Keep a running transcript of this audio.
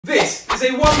This is a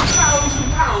 £1,000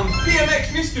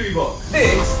 BMX mystery box.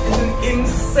 This is an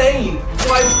insane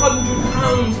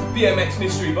 £500 BMX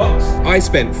mystery box. I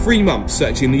spent 3 months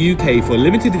searching the UK for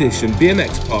limited edition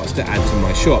BMX parts to add to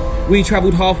my shop. We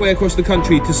travelled halfway across the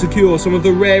country to secure some of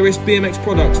the rarest BMX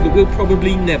products that we'll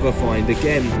probably never find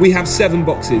again. We have 7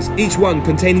 boxes, each one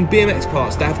containing BMX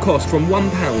parts that have cost from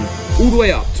 £1 all the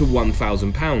way up to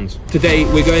 £1,000. Today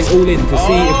we're going all in to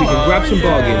see if we can grab some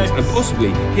bargains and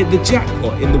possibly hit the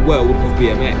jackpot in the world of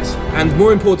BMX. And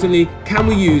more importantly, can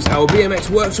we use our BMX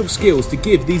workshop skills to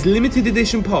give these limited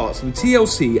edition parts the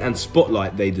TLC and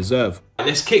spotlight they deserve?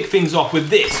 Let's kick things off with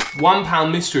this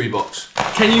 £1 mystery box.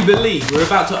 Can you believe we're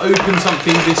about to open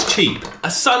something this cheap? A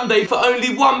Sunday for only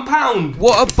 £1.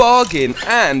 What a bargain!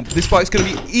 And this bike's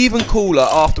going to be even cooler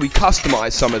after we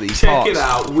customise some of these parts. Check it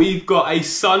out, we've got a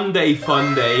Sunday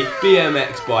Fun Day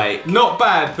BMX bike. Not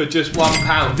bad for just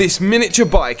 £1. This miniature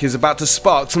bike is about to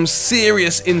spark some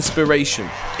serious inspiration.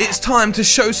 It's time to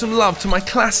show some love to my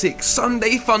classic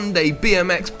Sunday Fun Day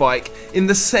BMX bike in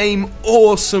the same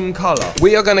awesome colour.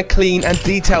 We are going to clean and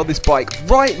detail this bike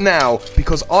right now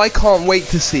because I can't wait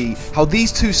to see how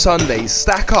these two Sundays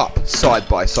stack up side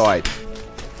by side.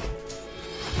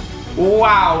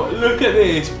 Wow, look at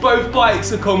this. Both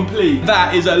bikes are complete.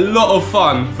 That is a lot of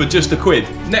fun for just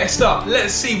 £1. Next up,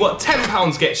 let's see what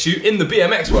 £10 gets you in the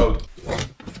BMX world.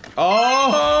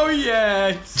 Oh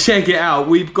yes! Check it out,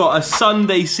 we've got a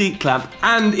Sunday seat clamp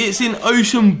and it's in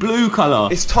ocean blue colour.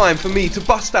 It's time for me to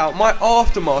bust out my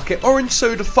aftermarket orange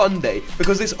soda Fun Day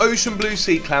because this ocean blue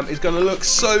seat clamp is going to look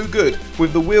so good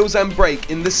with the wheels and brake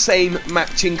in the same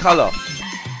matching colour.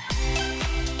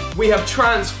 We have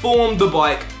transformed the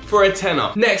bike for a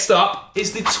tenner. Next up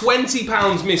is the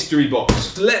 £20 mystery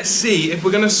box. Let's see if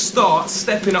we're going to start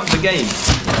stepping up the game.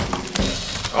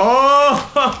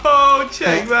 Oh,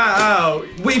 check that out.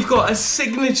 We've got a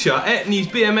signature Etnies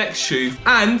BMX shoe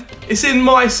and it's in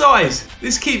my size.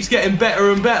 This keeps getting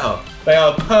better and better. They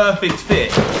are a perfect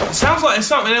fit. It sounds like there's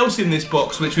something else in this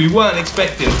box which we weren't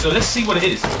expecting, so let's see what it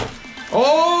is.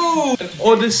 Oh, an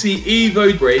Odyssey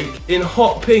Evo brake in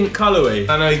hot pink colourway.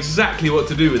 I know exactly what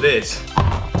to do with this.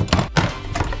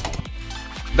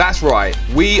 That's right,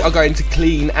 we are going to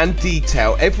clean and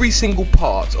detail every single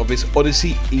part of this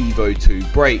Odyssey Evo 2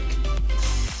 brake.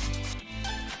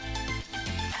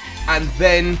 And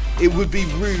then it would be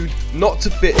rude not to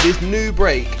fit this new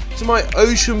brake to my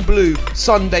ocean blue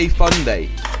Sunday Fun Day.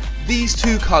 These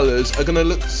two colours are going to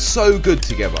look so good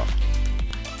together.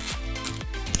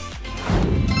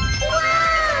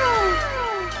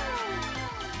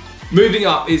 Moving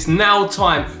up, it's now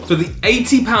time for the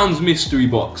 £80 mystery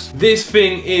box. This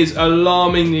thing is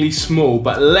alarmingly small,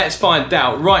 but let's find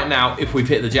out right now if we've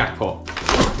hit the jackpot.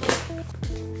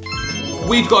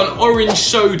 We've got an orange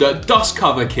soda dust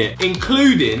cover kit,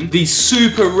 including the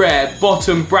super rare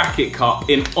bottom bracket cup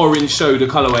in orange soda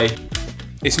colourway.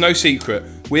 It's no secret,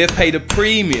 we have paid a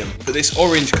premium for this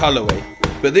orange colourway.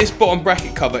 But this bottom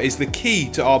bracket cover is the key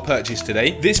to our purchase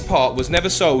today. This part was never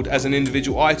sold as an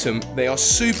individual item. They are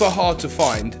super hard to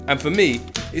find, and for me,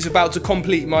 it's about to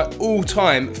complete my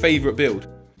all-time favourite build.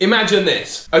 Imagine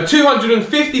this, a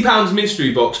 £250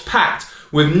 mystery box packed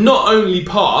with not only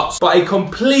parts, but a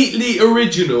completely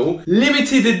original,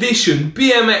 limited edition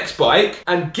BMX bike.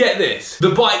 And get this,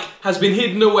 the bike has been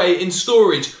hidden away in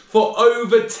storage for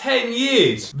over 10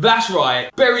 years. That's right,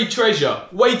 buried treasure,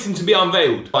 waiting to be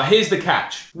unveiled. But here's the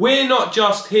catch. We're not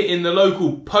just hitting the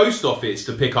local post office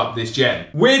to pick up this gem.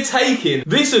 We're taking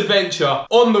this adventure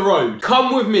on the road.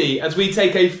 Come with me as we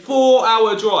take a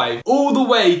 4-hour drive all the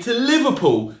way to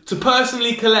Liverpool to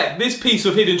personally collect this piece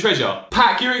of hidden treasure.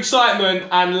 Pack your excitement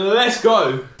and let's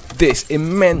go. This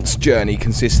immense journey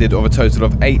consisted of a total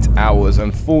of 8 hours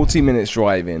and 40 minutes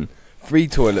driving. 3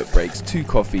 toilet breaks, 2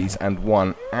 coffees and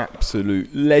 1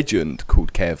 absolute legend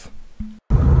called Kev.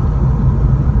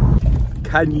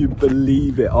 Can you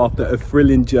believe it? After a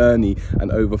thrilling journey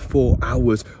and over 4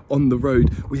 hours on the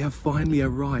road, we have finally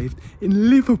arrived in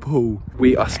Liverpool.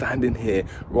 We are standing here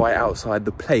right outside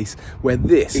the place where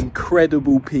this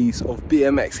incredible piece of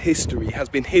BMX history has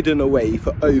been hidden away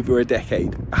for over a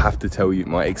decade. I have to tell you,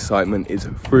 my excitement is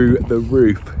through the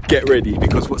roof. Get ready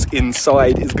because what's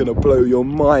inside is gonna blow your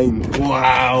mind.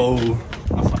 Wow.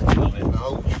 I fucking love it.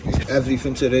 No,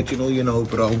 everything's original, you know,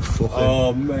 bro. Fucking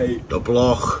oh, mate. The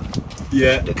block.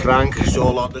 Yeah. The crank is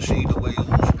all on the seat, the wheels.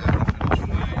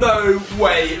 No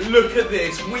way, look at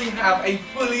this. We have a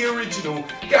fully original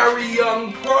Gary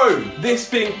Young Pro. This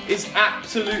thing is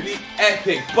absolutely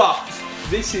epic, but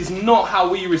this is not how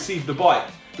we received the bike.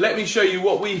 Let me show you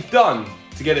what we've done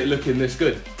to get it looking this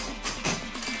good.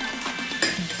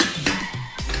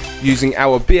 Using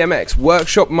our BMX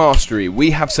Workshop Mastery, we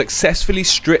have successfully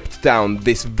stripped down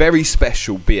this very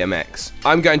special BMX.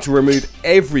 I'm going to remove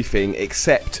everything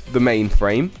except the main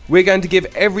frame. We're going to give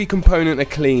every component a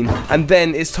clean, and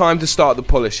then it's time to start the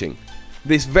polishing.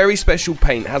 This very special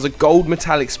paint has a gold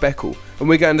metallic speckle, and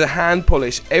we're going to hand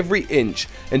polish every inch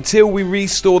until we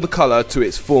restore the colour to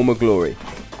its former glory.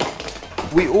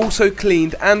 We also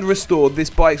cleaned and restored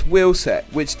this bike's wheel set,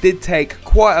 which did take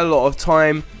quite a lot of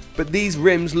time, but these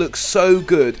rims look so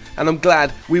good, and I'm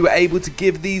glad we were able to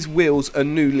give these wheels a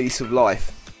new lease of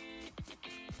life.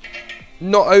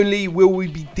 Not only will we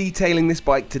be detailing this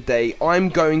bike today, I'm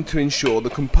going to ensure the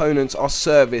components are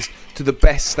serviced to the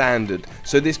best standard.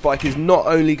 So this bike is not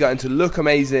only going to look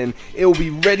amazing, it will be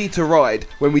ready to ride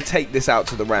when we take this out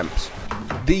to the ramps.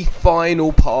 The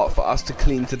final part for us to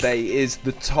clean today is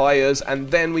the tyres, and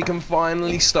then we can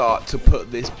finally start to put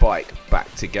this bike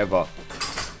back together.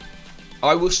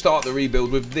 I will start the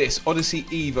rebuild with this Odyssey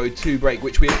Evo 2 brake,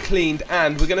 which we have cleaned,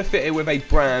 and we're going to fit it with a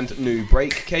brand new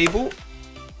brake cable.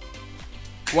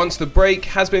 Once the brake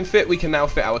has been fit, we can now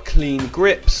fit our clean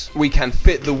grips. We can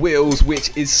fit the wheels,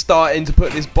 which is starting to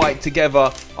put this bike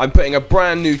together. I'm putting a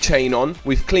brand new chain on.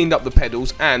 We've cleaned up the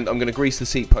pedals, and I'm going to grease the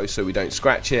seat post so we don't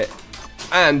scratch it.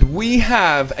 And we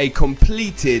have a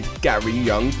completed Gary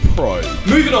Young Pro.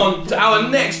 Moving on to our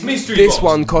next mystery box. This box.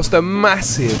 one cost a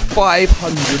massive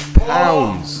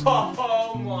 £500.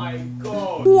 Oh my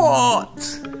god.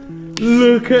 What?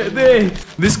 Look at this.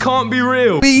 This can't be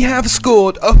real. We have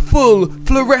scored a full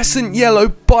fluorescent yellow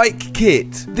bike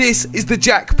kit. This is the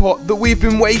jackpot that we've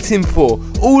been waiting for.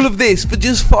 All of this for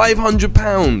just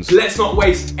 £500. Let's not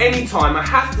waste any time. I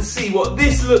have to see what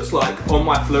this looks like on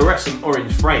my fluorescent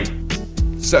orange frame.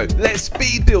 So let's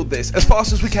speed build this as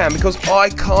fast as we can, because I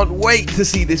can't wait to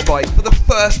see this bike for the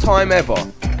first time ever.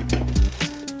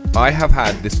 I have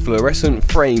had this fluorescent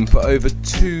frame for over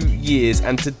 2 years,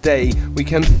 and today we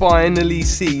can finally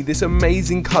see this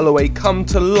amazing colorway come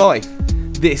to life.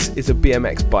 This is a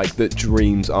BMX bike that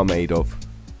dreams are made of.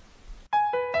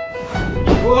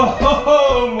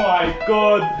 Oh my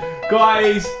god.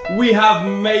 Guys, we have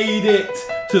made it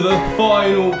to the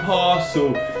final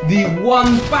parcel. The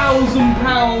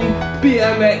 £1,000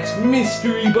 BMX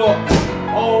mystery box.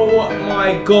 Oh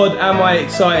my god, am I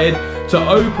excited to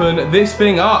open this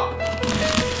thing up.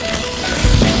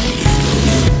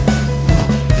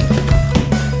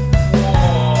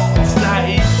 Whoa, that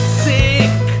is sick.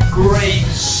 Grape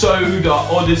Soda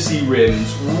Odyssey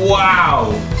rims.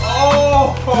 Wow.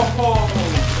 Oh,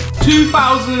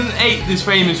 2008 this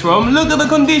frame is from. Look at the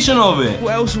condition of it.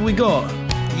 What else have we got?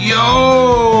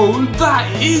 Yo, that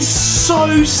is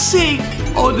so sick.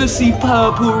 Odyssey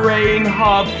Purple Rain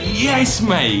hub. Yes,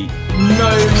 mate.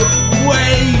 No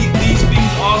way. These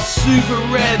things are super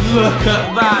red. Look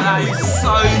at that. That is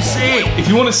so sick. If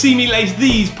you want to see me lace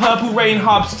these Purple Rain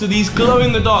hubs to these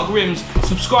glow-in-the-dark rims,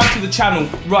 subscribe to the channel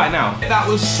right now. That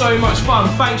was so much fun.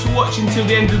 Thanks for watching till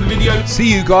the end of the video.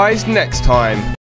 See you guys next time.